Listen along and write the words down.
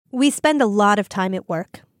We spend a lot of time at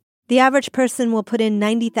work. The average person will put in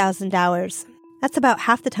 90,000 hours. That's about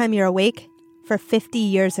half the time you're awake for 50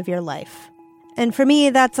 years of your life. And for me,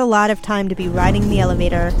 that's a lot of time to be riding the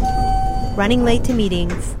elevator, running late to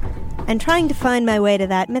meetings, and trying to find my way to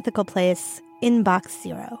that mythical place in Box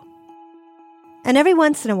Zero. And every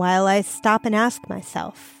once in a while, I stop and ask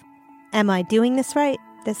myself, am I doing this right,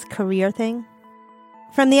 this career thing?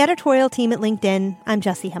 From the editorial team at LinkedIn, I'm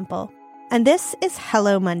Jessi Hempel. And this is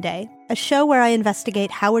Hello Monday, a show where I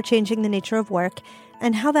investigate how we're changing the nature of work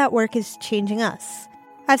and how that work is changing us.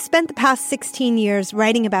 I've spent the past 16 years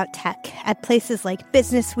writing about tech at places like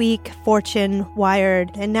Business Week, Fortune,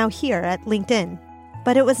 Wired, and now here at LinkedIn.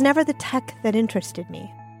 But it was never the tech that interested me.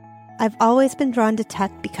 I've always been drawn to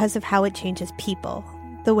tech because of how it changes people,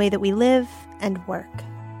 the way that we live and work.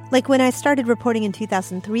 Like when I started reporting in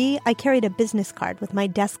 2003, I carried a business card with my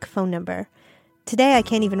desk phone number. Today, I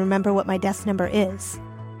can't even remember what my desk number is.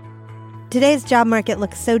 Today's job market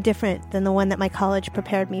looks so different than the one that my college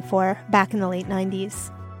prepared me for back in the late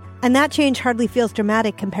 90s. And that change hardly feels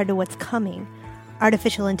dramatic compared to what's coming.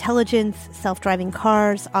 Artificial intelligence, self-driving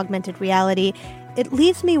cars, augmented reality. It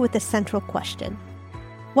leaves me with a central question.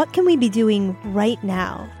 What can we be doing right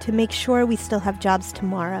now to make sure we still have jobs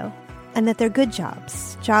tomorrow? And that they're good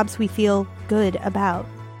jobs, jobs we feel good about.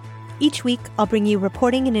 Each week, I'll bring you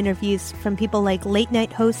reporting and interviews from people like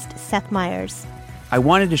late-night host Seth Meyers. I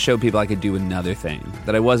wanted to show people I could do another thing,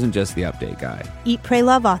 that I wasn't just the update guy. Eat, Pray,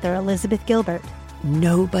 Love author Elizabeth Gilbert.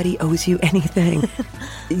 Nobody owes you anything.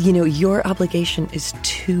 Your obligation is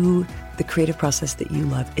to the creative process that you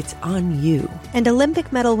love. It's on you. And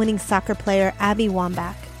Olympic medal-winning soccer player Abby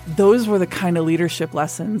Wambach. Those were the kind of leadership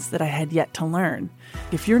lessons that I had yet to learn.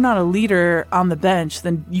 If you're not a leader on the bench,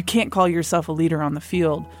 then you can't call yourself a leader on the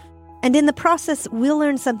field. And in the process, we'll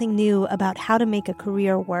learn something new about how to make a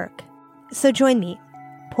career work. So join me.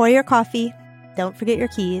 Pour your coffee, don't forget your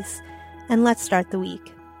keys, and let's start the week.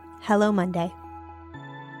 Hello Monday.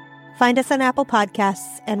 Find us on Apple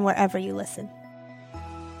Podcasts and wherever you listen.